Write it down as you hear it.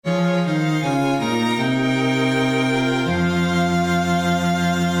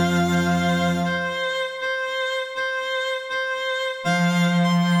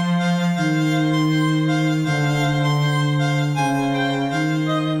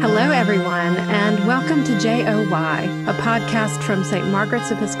Hello, everyone, and welcome to JOY, a podcast from St. Margaret's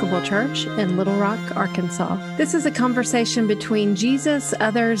Episcopal Church in Little Rock, Arkansas. This is a conversation between Jesus,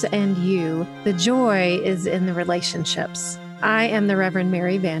 others, and you. The joy is in the relationships. I am the Reverend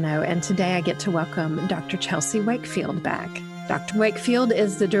Mary Vano, and today I get to welcome Dr. Chelsea Wakefield back. Dr. Wakefield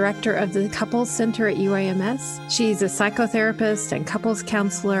is the director of the Couples Center at UAMS. She's a psychotherapist and couples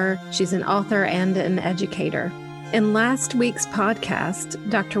counselor. She's an author and an educator. In last week's podcast,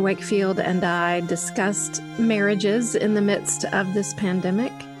 Dr. Wakefield and I discussed marriages in the midst of this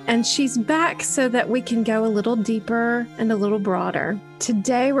pandemic, and she's back so that we can go a little deeper and a little broader.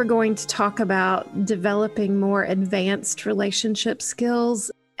 Today, we're going to talk about developing more advanced relationship skills,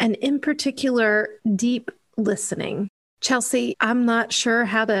 and in particular, deep listening. Chelsea, I'm not sure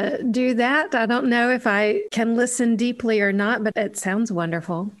how to do that. I don't know if I can listen deeply or not, but it sounds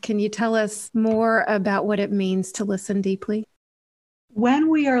wonderful. Can you tell us more about what it means to listen deeply?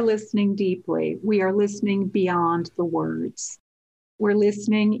 When we are listening deeply, we are listening beyond the words. We're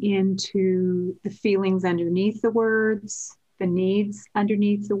listening into the feelings underneath the words, the needs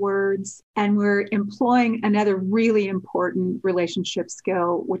underneath the words, and we're employing another really important relationship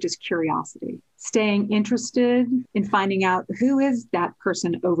skill, which is curiosity. Staying interested in finding out who is that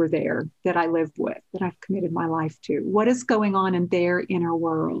person over there that I live with, that I've committed my life to. What is going on in their inner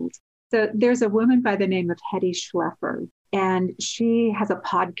world? So there's a woman by the name of Hedy Schleifer, and she has a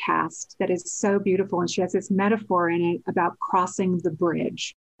podcast that is so beautiful, and she has this metaphor in it about crossing the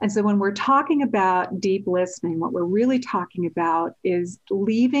bridge. And so when we're talking about deep listening, what we're really talking about is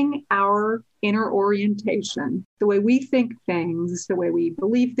leaving our inner orientation, the way we think things, the way we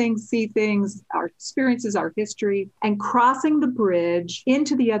believe things, see things, our experiences, our history, and crossing the bridge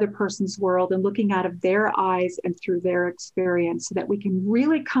into the other person's world and looking out of their eyes and through their experience so that we can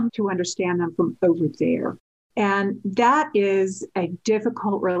really come to understand them from over there. And that is a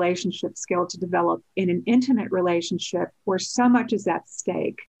difficult relationship skill to develop in an intimate relationship where so much is at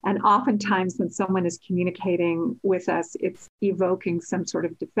stake. And oftentimes when someone is communicating with us, it's evoking some sort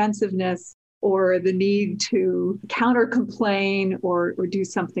of defensiveness or the need to counter-complain or do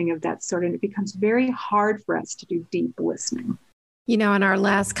something of that sort. And it becomes very hard for us to do deep listening. You know, in our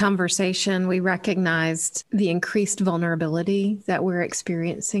last conversation, we recognized the increased vulnerability that we're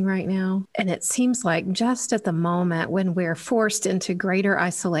experiencing right now. And it seems like just at the moment when we're forced into greater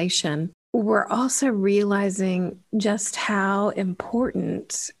isolation, we're also realizing just how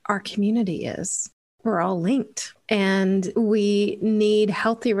important our community is. We're all linked, and we need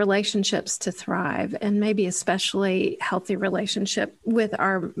healthy relationships to thrive, and maybe especially healthy relationship with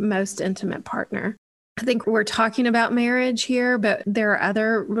our most intimate partner. I think we're talking about marriage here, but there are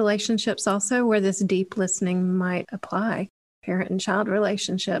other relationships also where this deep listening might apply. Parent and child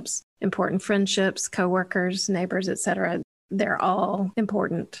relationships, important friendships, coworkers, neighbors, etc. They're all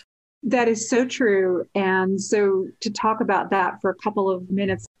important. That is so true. And so to talk about that for a couple of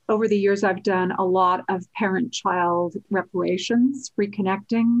minutes, over the years, I've done a lot of parent-child reparations,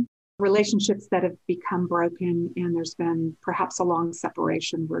 reconnecting relationships that have become broken, and there's been perhaps a long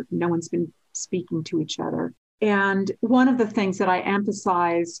separation where no one's been speaking to each other. And one of the things that I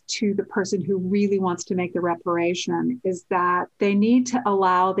emphasize to the person who really wants to make the reparation is that they need to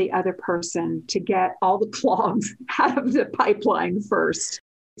allow the other person to get all the clogs out of the pipeline first.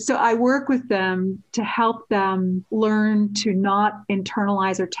 So I work with them to help them learn to not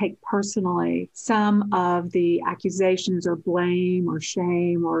internalize or take personally some of the accusations or blame or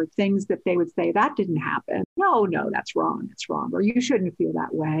shame or things that they would say, that didn't happen. No, that's wrong. That's wrong. Or you shouldn't feel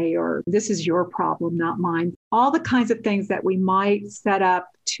that way. Or this is your problem, not mine. All the kinds of things that we might set up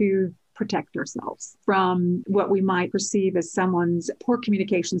to protect ourselves from what we might perceive as someone's poor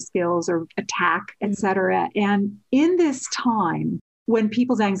communication skills or attack, et cetera. And in this time, when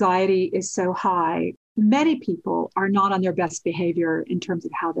people's anxiety is so high, many people are not on their best behavior in terms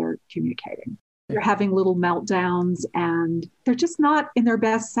of how they're communicating. They're having little meltdowns and they're just not in their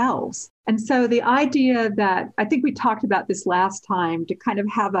best selves. And so the idea that, I think we talked about this last time, to kind of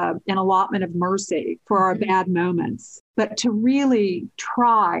have an allotment of mercy for our bad moments, but to really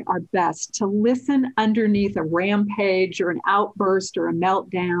try our best to listen underneath a rampage or an outburst or a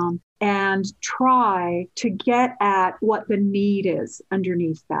meltdown and try to get at what the need is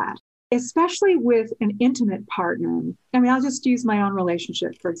underneath that, especially with an intimate partner. I mean, I'll just use my own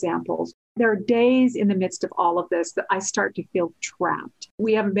relationship, for example. There are days in the midst of all of this that I start to feel trapped.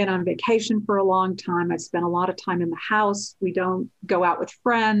 We haven't been on vacation for a long time. I've spent a lot of time in the house. We don't go out with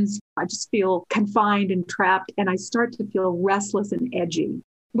friends. I just feel confined and trapped, and I start to feel restless and edgy.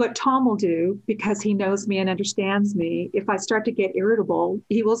 What Tom will do, because he knows me and understands me, if I start to get irritable,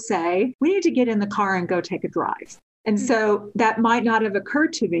 he will say, we need to get in the car and go take a drive. And so that might not have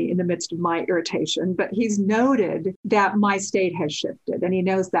occurred to me in the midst of my irritation, but he's noted that my state has shifted. And he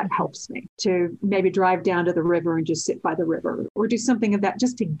knows that helps me to maybe drive down to the river and just sit by the river or do something of that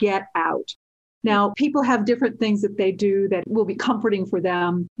just to get out. Now, people have different things that they do that will be comforting for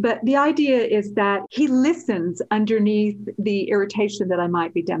them. But the idea is that he listens underneath the irritation that I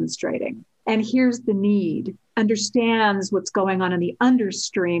might be demonstrating and hears the need, understands what's going on in the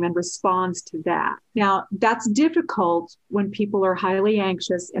understream and responds to that. Now, that's difficult when people are highly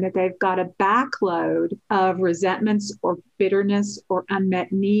anxious and if they've got a backload of resentments or bitterness or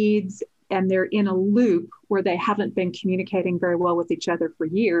unmet needs, and they're in a loop where they haven't been communicating very well with each other for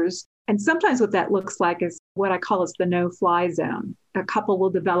years. And sometimes what that looks like is what I call is the no-fly zone. A couple will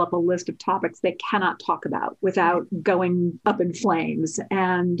develop a list of topics they cannot talk about without going up in flames.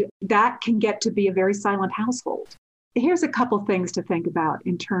 And that can get to be a very silent household. Here's a couple things to think about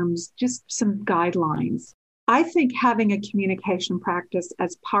in terms, just some guidelines. I think having a communication practice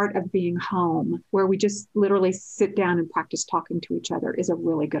as part of being home, where we just literally sit down and practice talking to each other, is a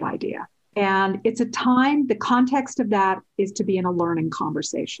really good idea. And it's a time, the context of that is to be in a learning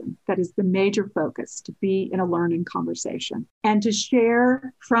conversation. That is the major focus, to be in a learning conversation and to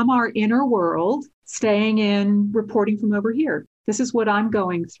share from our inner world, staying in reporting from over here. This is what I'm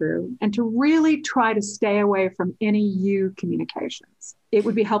going through, and to really try to stay away from any you communications. It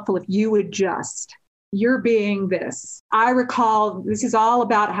would be helpful if you would just, you're being this. I recall this is all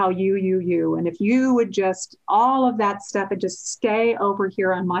about how you. And if you would just, all of that stuff and just stay over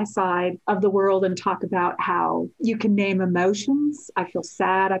here on my side of the world and talk about how you can name emotions. I feel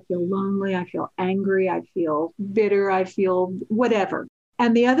sad. I feel lonely. I feel angry. I feel bitter. I feel whatever.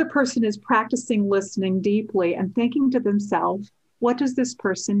 And the other person is practicing listening deeply and thinking to themselves, what does this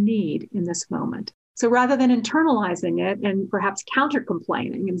person need in this moment? So rather than internalizing it and perhaps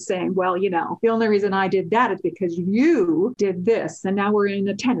counter-complaining and saying, well, the only reason I did that is because you did this. And now we're in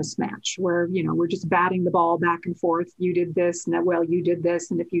a tennis match where, we're just batting the ball back and forth. You did this, and well, you did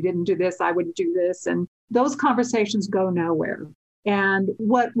this. And if you didn't do this, I wouldn't do this. And those conversations go nowhere. And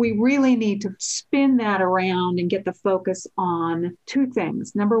what we really need to spin that around and get the focus on two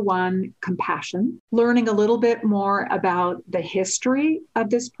things. Number one, compassion, learning a little bit more about the history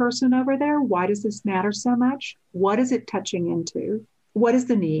of this person over there. Why does this matter so much? What is it touching into? What is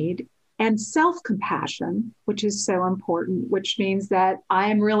the need? And self-compassion, which is so important, which means that I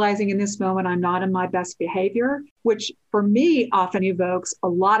am realizing in this moment I'm not in my best behavior, which for me often evokes a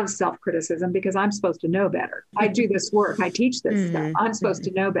lot of self-criticism because I'm supposed to know better. I do this work. I teach this stuff. I'm supposed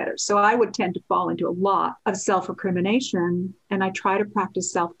to know better. So I would tend to fall into a lot of self-recrimination, and I try to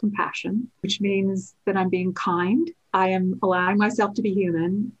practice self-compassion, which means that I'm being kind. I am allowing myself to be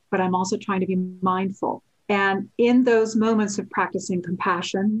human, but I'm also trying to be mindful. And in those moments of practicing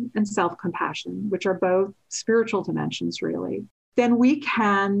compassion and self-compassion, which are both spiritual dimensions, really, then we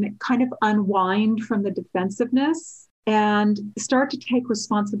can kind of unwind from the defensiveness and start to take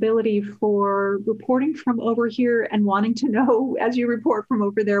responsibility for reporting from over here and wanting to know, as you report from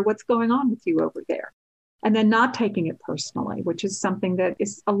over there, what's going on with you over there. And then not taking it personally, which is something that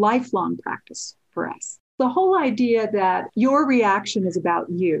is a lifelong practice for us. The whole idea that your reaction is about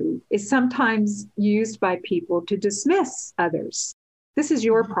you is sometimes used by people to dismiss others. This is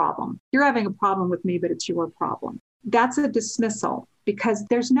your problem. You're having a problem with me, but it's your problem. That's a dismissal because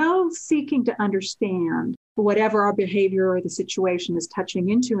there's no seeking to understand whatever our behavior or the situation is touching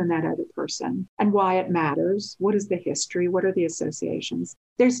into in that other person and why it matters. What is the history? What are the associations?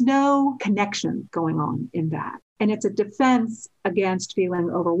 There's no connection going on in that. And it's a defense against feeling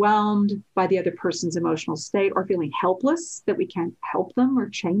overwhelmed by the other person's emotional state or feeling helpless that we can't help them or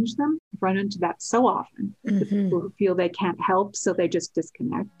change them. I've run into that so often. The people who feel they can't help, so they just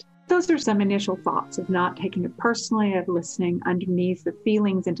disconnect. Those are some initial thoughts of not taking it personally, of listening underneath the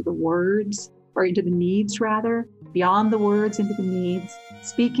feelings into the words, or into the needs rather, beyond the words into the needs,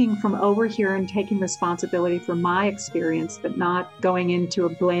 speaking from over here and taking responsibility for my experience, but not going into a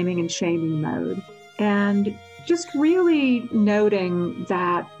blaming and shaming mode. And just really noting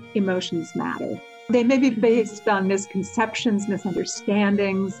that emotions matter. They may be based on misconceptions,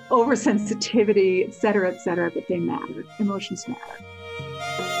 misunderstandings, oversensitivity, et cetera, but they matter. Emotions matter.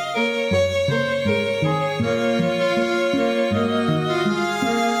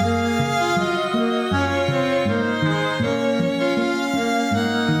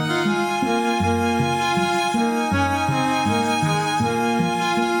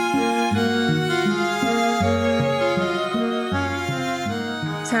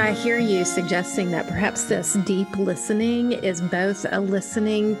 So I hear you suggesting that perhaps this deep listening is both a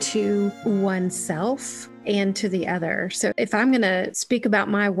listening to oneself and to the other. So if I'm going to speak about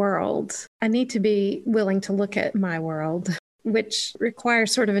my world, I need to be willing to look at my world, which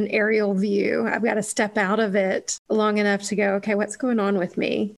requires sort of an aerial view. I've got to step out of it long enough to go, okay, what's going on with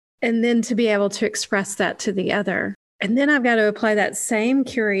me? And then to be able to express that to the other. And then I've got to apply that same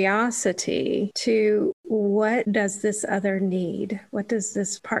curiosity to what does this other need? What does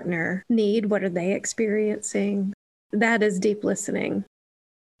this partner need? What are they experiencing? That is deep listening.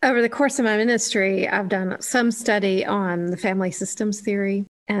 Over the course of my ministry, I've done some study on the family systems theory.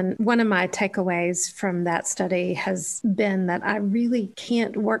 And one of my takeaways from that study has been that I really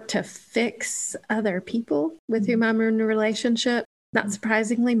can't work to fix other people with whom I'm in a relationship. Not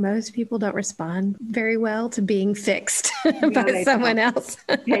surprisingly, most people don't respond very well to being fixed by someone else.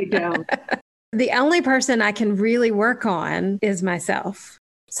 They don't. The only person I can really work on is myself.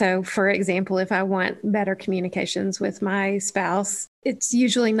 So, for example, if I want better communications with my spouse, it's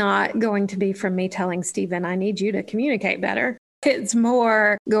usually not going to be from me telling Stephen, I need you to communicate better. It's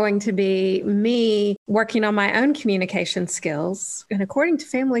more going to be me working on my own communication skills. And according to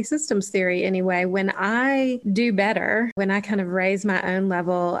family systems theory, anyway, when I do better, when I kind of raise my own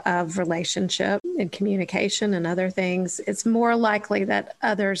level of relationship and communication and other things, it's more likely that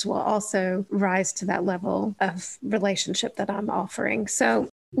others will also rise to that level of relationship that I'm offering. So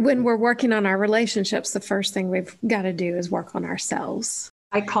when we're working on our relationships, the first thing we've got to do is work on ourselves.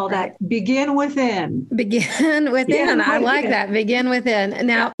 I call that begin within. Begin within. I like that. Begin within.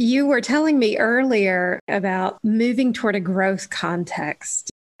 Now, you were telling me earlier about moving toward a growth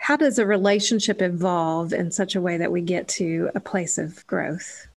context. How does a relationship evolve in such a way that we get to a place of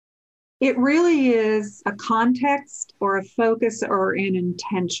growth? It really is a context or a focus or an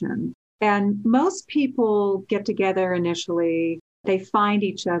intention. And most people get together initially. They find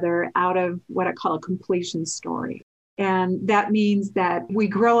each other out of what I call a completion story. And that means that we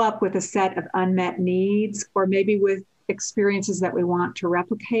grow up with a set of unmet needs, or maybe with experiences that we want to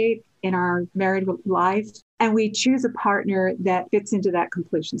replicate in our married life. And we choose a partner that fits into that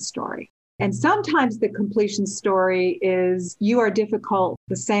completion story. And sometimes the completion story is you are difficult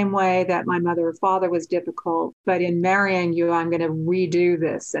the same way that my mother or father was difficult, but in marrying you, I'm going to redo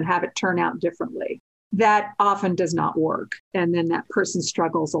this and have it turn out differently. That often does not work. And then that person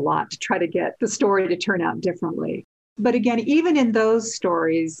struggles a lot to try to get the story to turn out differently. But again, even in those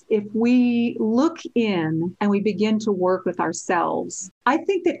stories, if we look in and we begin to work with ourselves, I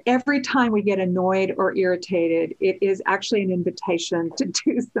think that every time we get annoyed or irritated, it is actually an invitation to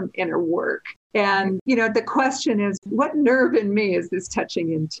do some inner work. And, the question is, what nerve in me is this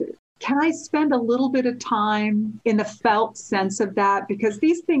touching into? Can I spend a little bit of time in the felt sense of that? Because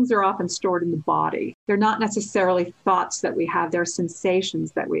these things are often stored in the body. They're not necessarily thoughts that we have. They're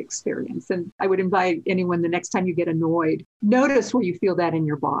sensations that we experience. And I would invite anyone the next time you get annoyed, notice where you feel that in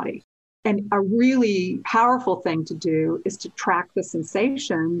your body. And a really powerful thing to do is to track the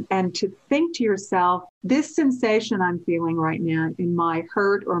sensation and to think to yourself, this sensation I'm feeling right now in my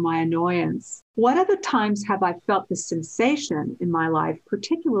hurt or my annoyance, what other times have I felt this sensation in my life,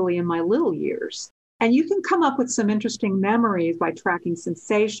 particularly in my little years? And you can come up with some interesting memories by tracking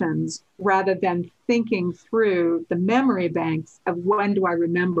sensations rather than thinking through the memory banks of when do I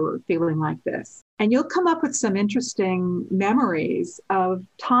remember feeling like this. And you'll come up with some interesting memories of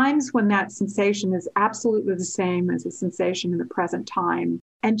times when that sensation is absolutely the same as a sensation in the present time.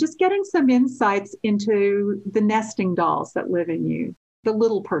 And just getting some insights into the nesting dolls that live in you. The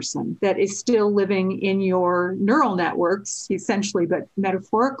little person that is still living in your neural networks, essentially, but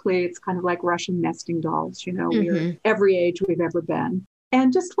metaphorically, it's kind of like Russian nesting dolls. We're every age we've ever been.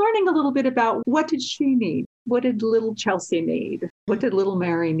 And just learning a little bit about what did she need? What did little Chelsea need? What did little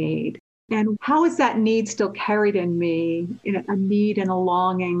Mary need? And how is that need still carried in me, a need and a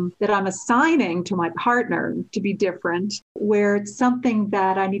longing that I'm assigning to my partner to be different, where it's something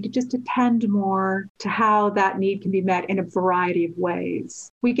that I need to just attend more to how that need can be met in a variety of ways.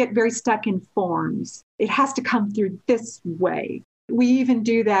 We get very stuck in forms. It has to come through this way. We even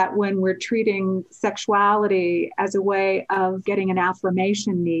do that when we're treating sexuality as a way of getting an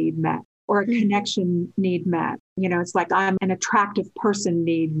affirmation need met or a connection need met. It's like I'm an attractive person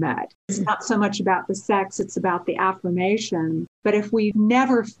need met. It's not so much about the sex, it's about the affirmation. But if we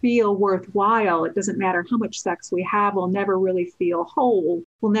never feel worthwhile, it doesn't matter how much sex we have, we'll never really feel whole.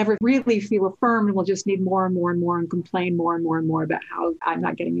 We'll never really feel affirmed, and we'll just need more and more and more and complain more and more and more about how I'm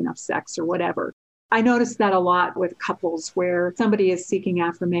not getting enough sex or whatever. I notice that a lot with couples where somebody is seeking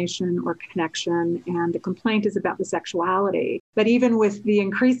affirmation or connection and the complaint is about the sexuality. But even with the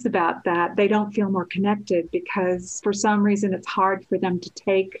increase about that, they don't feel more connected because for some reason it's hard for them to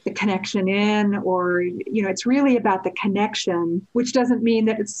take the connection in, or, it's really about the connection, which doesn't mean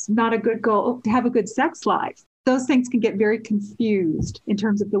that it's not a good goal to have a good sex life. Those things can get very confused in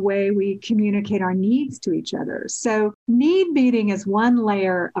terms of the way we communicate our needs to each other. So need meeting is one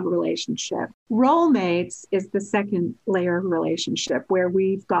layer of a relationship. Role mates is the second layer of a relationship where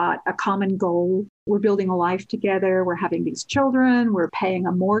we've got a common goal. We're building a life together. We're having these children. We're paying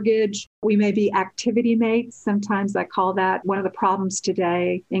a mortgage. We may be activity mates. Sometimes I call that one of the problems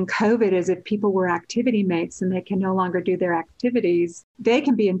today in COVID is if people were activity mates and they can no longer do their activities, they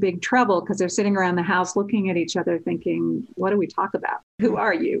can be in big trouble because they're sitting around the house looking at each other thinking, what do we talk about? Who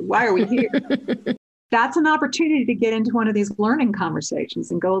are you? Why are we here? That's an opportunity to get into one of these learning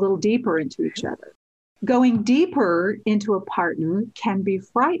conversations and go a little deeper into each other. Going deeper into a partner can be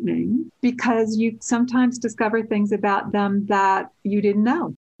frightening because you sometimes discover things about them that you didn't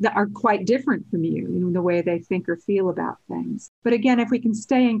know that are quite different from you in the way they think or feel about things. But again, if we can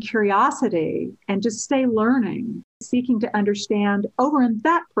stay in curiosity and just stay learning, seeking to understand over in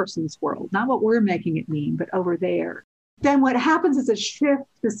that person's world, not what we're making it mean, but over there, then what happens is a shift,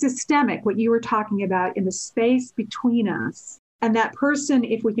 the systemic, what you were talking about in the space between us. And that person,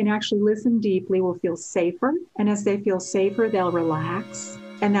 if we can actually listen deeply, will feel safer. And as they feel safer, they'll relax.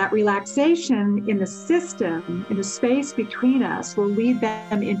 And that relaxation in the system, in the space between us, will lead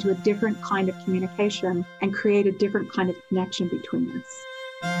them into a different kind of communication and create a different kind of connection between us.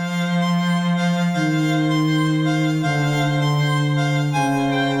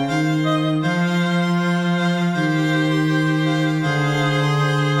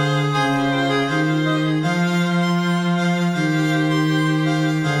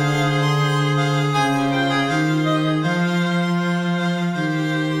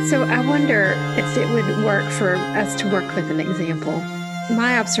 So I wonder if it would work for us to work with an example.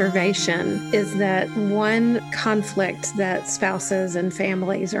 My observation is that one conflict that spouses and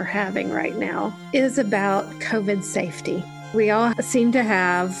families are having right now is about COVID safety. We all seem to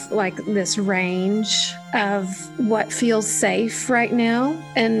have like this range of what feels safe right now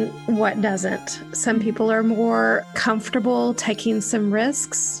and what doesn't. Some people are more comfortable taking some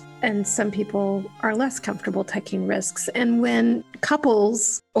risks, and some people are less comfortable taking risks. And when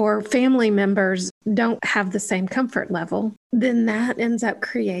couples or family members don't have the same comfort level, then that ends up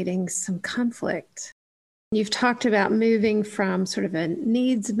creating some conflict. You've talked about moving from sort of a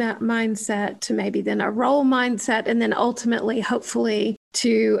needs mindset to maybe then a role mindset, and then ultimately, hopefully,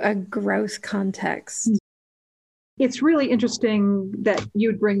 to a growth context. It's really interesting that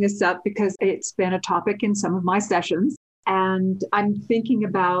you'd bring this up because it's been a topic in some of my sessions. And I'm thinking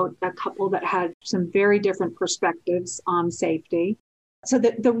about a couple that had some very different perspectives on safety. So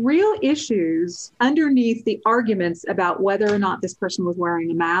the real issues underneath the arguments about whether or not this person was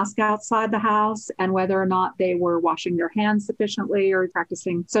wearing a mask outside the house and whether or not they were washing their hands sufficiently or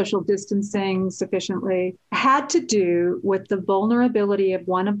practicing social distancing sufficiently had to do with the vulnerability of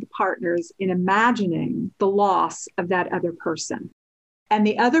one of the partners in imagining the loss of that other person. And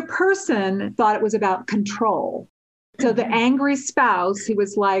the other person thought it was about control. So the angry spouse, who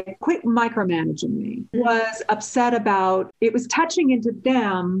was like, quit micromanaging me, was upset about, it was touching into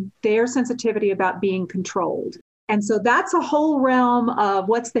them, their sensitivity about being controlled. And so that's a whole realm of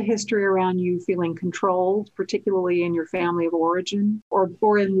what's the history around you feeling controlled, particularly in your family of origin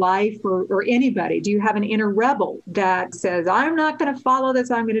or in life or anybody. Do you have an inner rebel that says, I'm not going to follow this,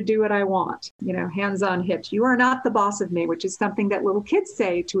 I'm going to do what I want, hands on hips. You are not the boss of me, which is something that little kids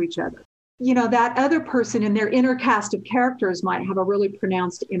say to each other. That other person in their inner cast of characters might have a really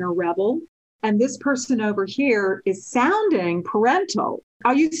pronounced inner rebel. And this person over here is sounding parental.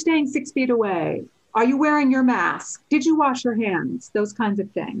 Are you staying 6 feet away? Are you wearing your mask? Did you wash your hands? Those kinds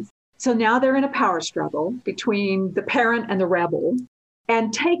of things. So now they're in a power struggle between the parent and the rebel.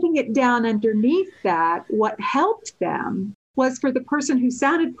 And taking it down underneath that, what helped them was for the person who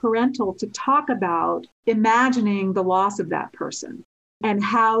sounded parental to talk about imagining the loss of that person and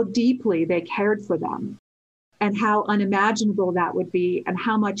how deeply they cared for them and how unimaginable that would be and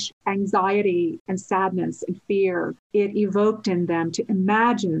how much anxiety and sadness and fear it evoked in them to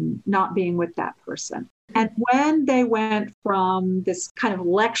imagine not being with that person. And when they went from this kind of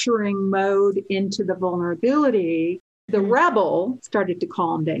lecturing mode into the vulnerability, the rebel started to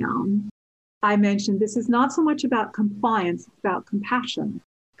calm down. I mentioned this is not so much about compliance, it's about compassion.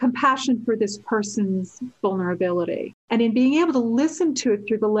 Compassion for this person's vulnerability. And in being able to listen to it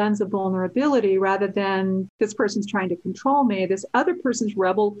through the lens of vulnerability rather than this person's trying to control me, this other person's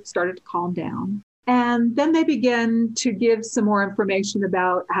rebel started to calm down. And then they begin to give some more information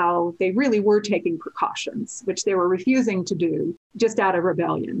about how they really were taking precautions, which they were refusing to do just out of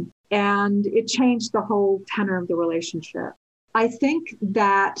rebellion. And it changed the whole tenor of the relationship. I think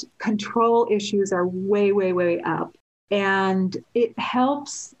that control issues are way, way, way up. And it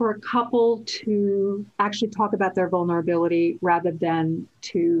helps for a couple to actually talk about their vulnerability rather than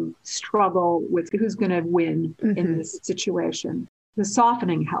to struggle with who's going to win in this situation. The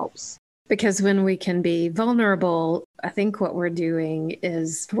softening helps. Because when we can be vulnerable, I think what we're doing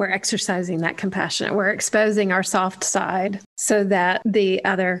is we're exercising that compassion. We're exposing our soft side so that the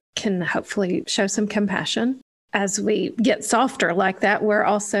other can hopefully show some compassion. As we get softer like that, we're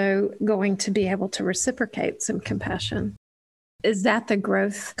also going to be able to reciprocate some compassion. Is that the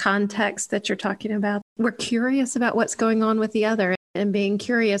growth context that you're talking about? We're curious about what's going on with the other, and being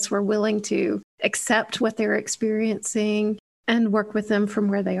curious, we're willing to accept what they're experiencing and work with them from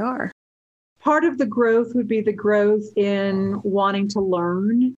where they are. Part of the growth would be the growth in wanting to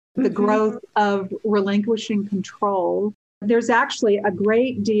learn, the growth of relinquishing control. There's actually a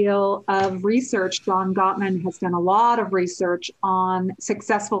great deal of research. John Gottman has done a lot of research on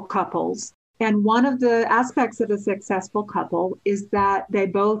successful couples. And one of the aspects of a successful couple is that they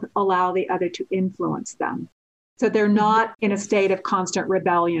both allow the other to influence them. So they're not in a state of constant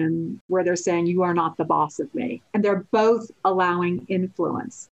rebellion where they're saying, you are not the boss of me. And they're both allowing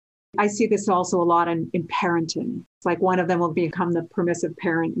influence. I see this also a lot in parenting. It's like one of them will become the permissive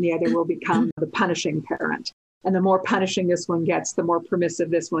parent and the other will become the punishing parent. And the more punishing this one gets, the more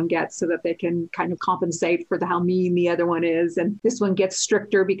permissive this one gets, so that they can kind of compensate for how mean the other one is. And this one gets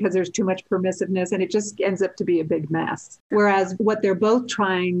stricter because there's too much permissiveness, and it just ends up to be a big mess. Whereas what they're both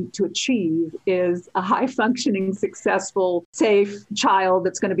trying to achieve is a high-functioning, successful, safe child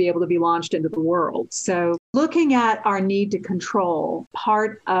that's going to be able to be launched into the world. So looking at our need to control,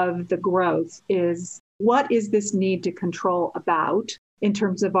 part of the growth is, what is this need to control about? In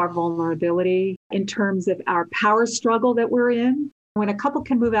terms of our vulnerability, in terms of our power struggle that we're in. When a couple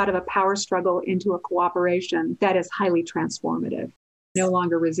can move out of a power struggle into a cooperation, that is highly transformative, no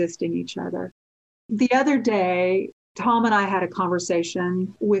longer resisting each other. The other day, Tom and I had a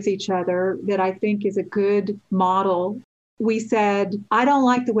conversation with each other that I think is a good model. We said, I don't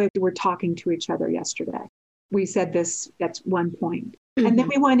like the way we were talking to each other yesterday. We said this at one point. And then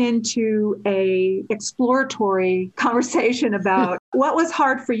we went into a exploratory conversation about what was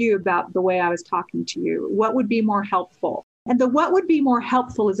hard for you about the way I was talking to you. What would be more helpful? And the what would be more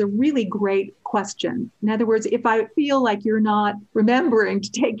helpful is a really great question. In other words, if I feel like you're not remembering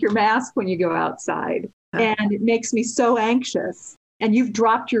to take your mask when you go outside, and it makes me so anxious, and you've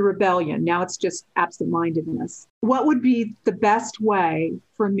dropped your rebellion, now it's just absent-mindedness. What would be the best way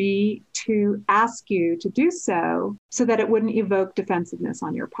for me to ask you to do so that it wouldn't evoke defensiveness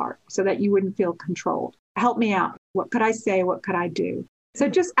on your part, so that you wouldn't feel controlled? Help me out. What could I say? What could I do? So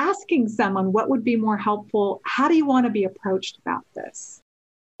just asking someone what would be more helpful, how do you want to be approached about this?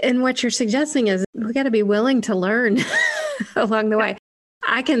 And what you're suggesting is we got to be willing to learn along the way.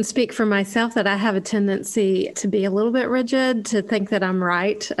 I can speak for myself that I have a tendency to be a little bit rigid, to think that I'm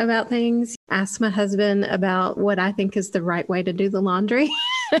right about things. Ask my husband about what I think is the right way to do the laundry.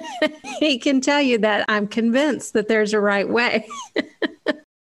 He can tell you that I'm convinced that there's a right way.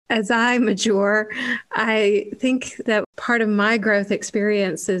 As I mature, I think that part of my growth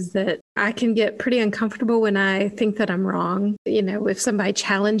experience is that I can get pretty uncomfortable when I think that I'm wrong. You know, if somebody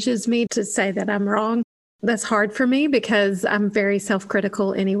challenges me to say that I'm wrong, that's hard for me because I'm very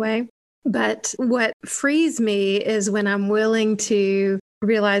self-critical anyway. But what frees me is when I'm willing to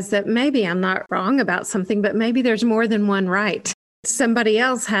realize that maybe I'm not wrong about something, but maybe there's more than one right. Somebody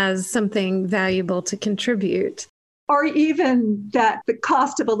else has something valuable to contribute. Or even that the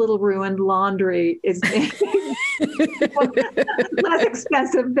cost of a little ruined laundry is less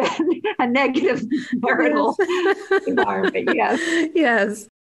expensive than a negative marital environment. Yes. Yes.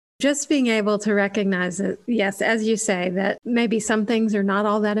 Just being able to recognize that, yes, as you say, that maybe some things are not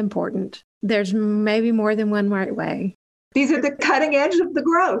all that important. There's maybe more than one right way. These are the cutting edge of the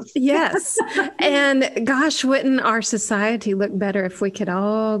growth. Yes. And gosh, wouldn't our society look better if we could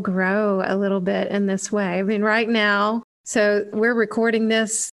all grow a little bit in this way? I mean, right now, so we're recording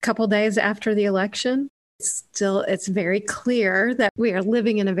this a couple days after the election. It's very clear that we are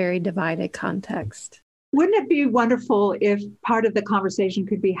living in a very divided context. Wouldn't it be wonderful if part of the conversation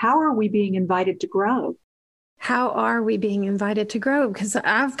could be, how are we being invited to grow? How are we being invited to grow? Because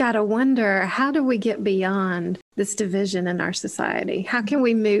I've got to wonder, how do we get beyond this division in our society? How can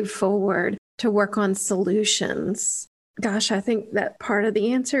we move forward to work on solutions? Gosh, I think that part of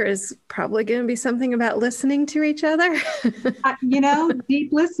the answer is probably going to be something about listening to each other.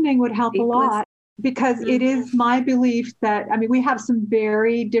 Deep listening would help a lot. because it is my belief that, we have some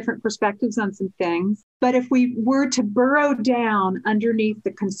very different perspectives on some things, but if we were to burrow down underneath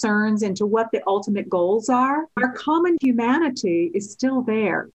the concerns into what the ultimate goals are, our common humanity is still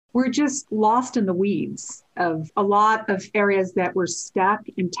there. We're just lost in the weeds of a lot of areas that we're stuck,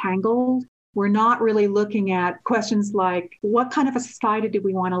 entangled. We're not really looking at questions like, what kind of a society do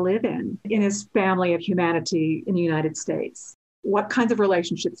we want to live in this family of humanity in the United States? What kinds of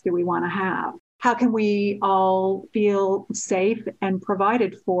relationships do we want to have? How can we all feel safe and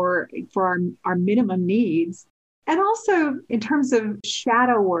provided for our minimum needs? And also in terms of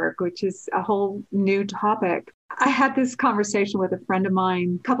shadow work, which is a whole new topic. I had this conversation with a friend of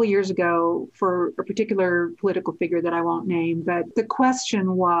mine a couple of years ago for a particular political figure that I won't name. But the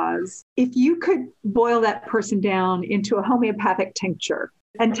question was, if you could boil that person down into a homeopathic tincture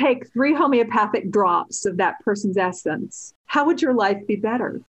and take 3 homeopathic drops of that person's essence, how would your life be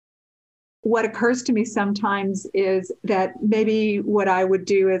better? What occurs to me sometimes is that maybe what I would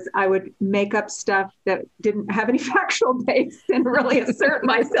do is I would make up stuff that didn't have any factual base and really assert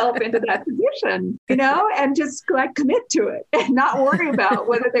myself into that position, and just commit to it and not worry about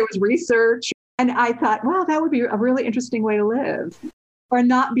whether there was research. And I thought, well, that would be a really interesting way to live. Or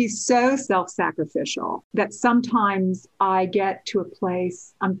not be so self-sacrificial that sometimes I get to a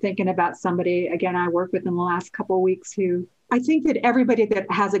place, I'm thinking about somebody, again, I worked with in the last couple of weeks who I think that everybody that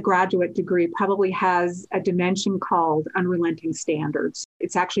has a graduate degree probably has a dimension called unrelenting standards.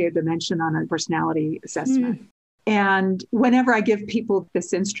 It's actually a dimension on a personality assessment. And whenever I give people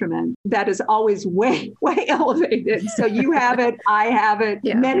this instrument, that is always way, way elevated. So you have it, I have it,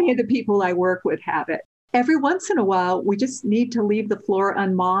 Many of the people I work with have it. Every once in a while, we just need to leave the floor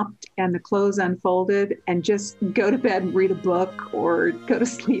unmopped and the clothes unfolded and just go to bed and read a book or go to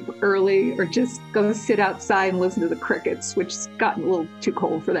sleep early or just go sit outside and listen to the crickets, which has gotten a little too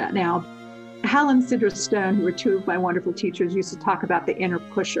cold for that now. Hal and Sidra Stone, who were 2 of my wonderful teachers, used to talk about the inner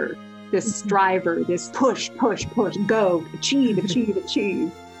pusher, this striver, this push, go, achieve, achieve,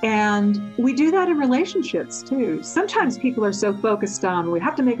 achieve. And we do that in relationships too. Sometimes people are so focused on, we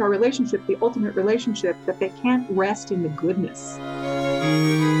have to make our relationship the ultimate relationship, that they can't rest in the goodness.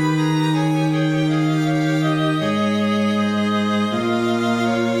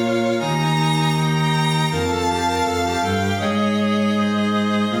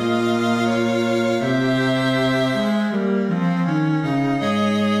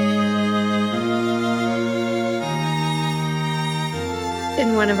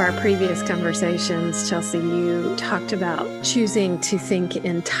 In one of our previous conversations, Chelsea, you talked about choosing to think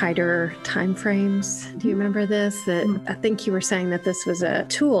in tighter time frames. Do you remember this? That I think you were saying that this was a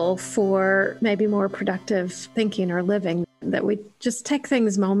tool for maybe more productive thinking or living, that we just take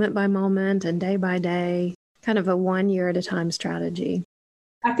things moment by moment and day by day, kind of a 1 year at a time strategy.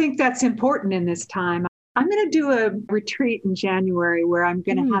 I think that's important in this time. I'm going to do a retreat in January where I'm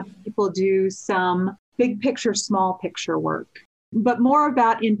going to have people do some big picture, small picture work, but more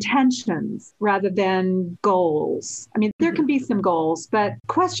about intentions rather than goals. There can be some goals, but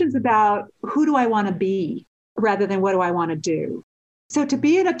questions about who do I want to be rather than what do I want to do. So to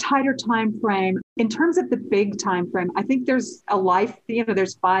be in a tighter time frame, in terms of the big time frame, I think there's a life,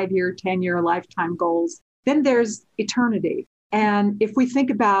 there's 5-year, 10-year lifetime goals. Then there's eternity. And if we think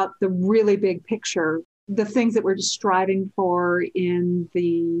about the really big picture, the things that we're just striving for in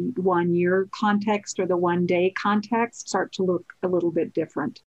the 1 year context or the 1 day context start to look a little bit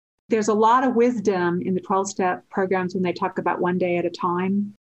different. There's a lot of wisdom in the 12-step programs when they talk about 1 day at a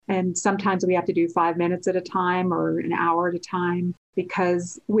time. And sometimes we have to do 5 minutes at a time or an hour at a time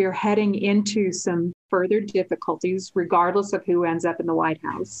because we're heading into some further difficulties, regardless of who ends up in the White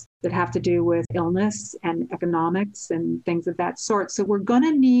House, that have to do with illness and economics and things of that sort. So we're going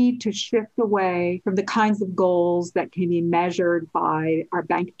to need to shift away from the kinds of goals that can be measured by our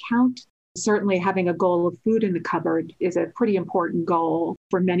bank account. Certainly having a goal of food in the cupboard is a pretty important goal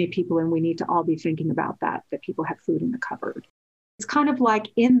for many people, and we need to all be thinking about that people have food in the cupboard. It's kind of like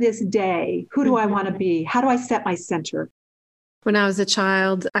in this day, who do I want to be? How do I set my center? When I was a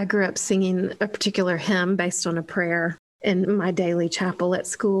child, I grew up singing a particular hymn based on a prayer in my daily chapel at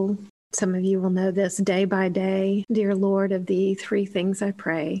school. Some of you will know this. Day by day, dear Lord, of thee 3 things I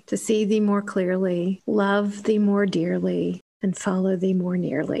pray: to see thee more clearly, love thee more dearly, and follow thee more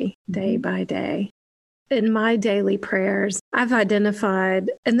nearly, day by day. In my daily prayers, I've identified,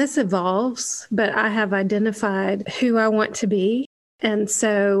 and this evolves, but I have identified who I want to be. And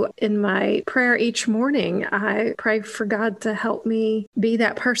so in my prayer each morning, I pray for God to help me be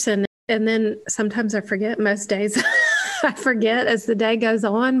that person. And then sometimes I forget. Most days I forget as the day goes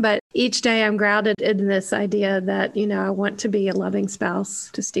on. But each day I'm grounded in this idea that, I want to be a loving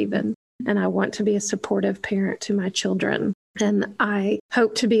spouse to Stephen. and I want to be a supportive parent to my children. And I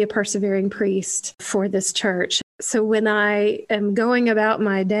hope to be a persevering priest for this church. So when I am going about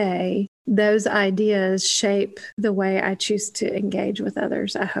my day, those ideas shape the way I choose to engage with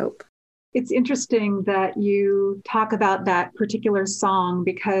others, I hope. It's interesting that you talk about that particular song,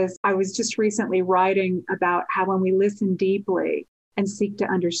 because I was just recently writing about how when we listen deeply and seek to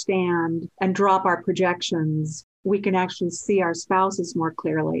understand and drop our projections, we can actually see our spouses more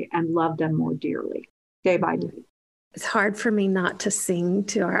clearly and love them more dearly day by day. It's hard for me not to sing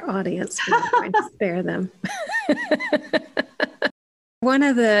to our audience, but I'm going to spare them. One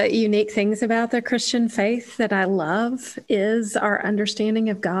of the unique things about the Christian faith that I love is our understanding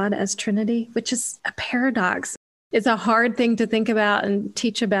of God as Trinity, which is a paradox. It's a hard thing to think about and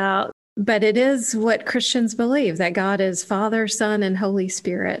teach about, but it is what Christians believe, that God is Father, Son, and Holy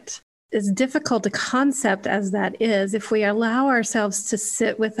Spirit. As difficult a concept as that is, if we allow ourselves to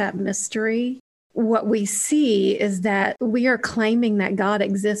sit with that mystery, what we see is that we are claiming that God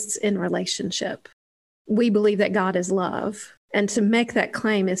exists in relationship. We believe that God is love. And to make that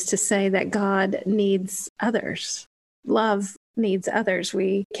claim is to say that God needs others. Love needs others.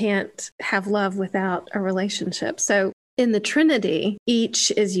 We can't have love without a relationship. So in the Trinity,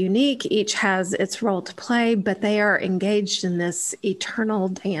 each is unique, each has its role to play, but they are engaged in this eternal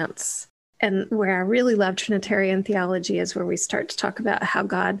dance. And where I really love Trinitarian theology is where we start to talk about how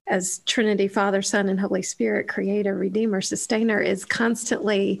God, as Trinity, Father, Son, and Holy Spirit, Creator, Redeemer, Sustainer, is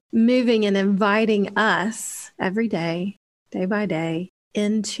constantly moving and inviting us every day, day by day,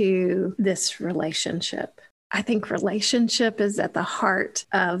 into this relationship. I think relationship is at the heart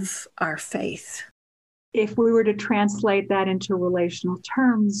of our faith. If we were to translate that into relational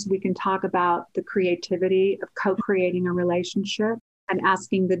terms, we can talk about the creativity of co-creating a relationship and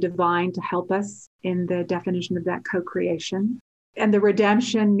asking the divine to help us in the definition of that co-creation. And the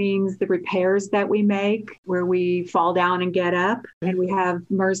redemption means the repairs that we make, where we fall down and get up, and we have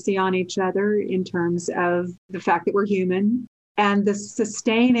mercy on each other in terms of the fact that we're human. And the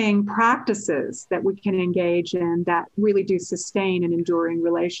sustaining practices that we can engage in that really do sustain an enduring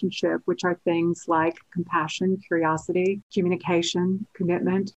relationship, which are things like compassion, curiosity, communication,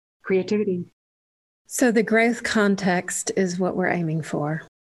 commitment, creativity. So the growth context is what we're aiming for.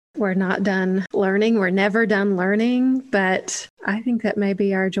 We're not done learning. We're never done learning, but I think that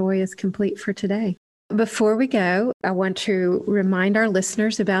maybe our joy is complete for today. Before we go, I want to remind our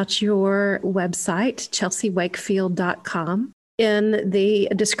listeners about your website, chelseawakefield.com. In the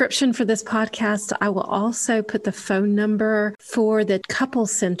description for this podcast, I will also put the phone number for the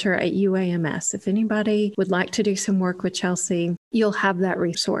Couples Center at UAMS. If anybody would like to do some work with Chelsea, you'll have that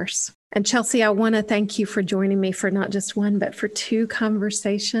resource. And Chelsea, I want to thank you for joining me for not just one, but for 2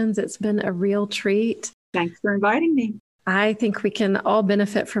 conversations. It's been a real treat. Thanks for inviting me. I think we can all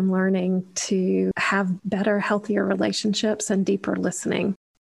benefit from learning to have better, healthier relationships and deeper listening.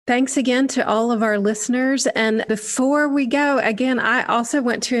 Thanks again to all of our listeners. And before we go, again, I also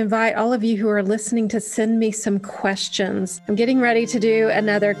want to invite all of you who are listening to send me some questions. I'm getting ready to do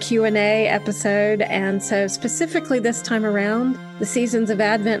another Q&A episode. And so specifically this time around, the seasons of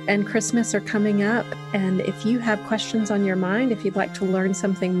Advent and Christmas are coming up. And if you have questions on your mind, if you'd like to learn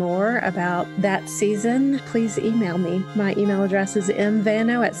something more about that season, please email me. My email address is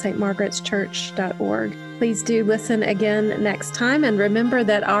mvano@stmargaretschurch.org. Please do listen again next time. And remember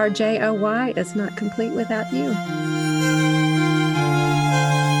that our JOY is not complete without you.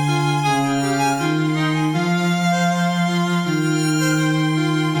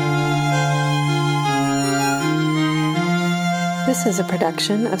 This is a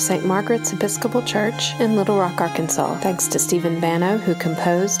production of St. Margaret's Episcopal Church in Little Rock, Arkansas. Thanks to Stephen Bano, who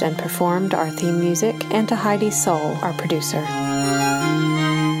composed and performed our theme music, and to Heidi Soul, our producer.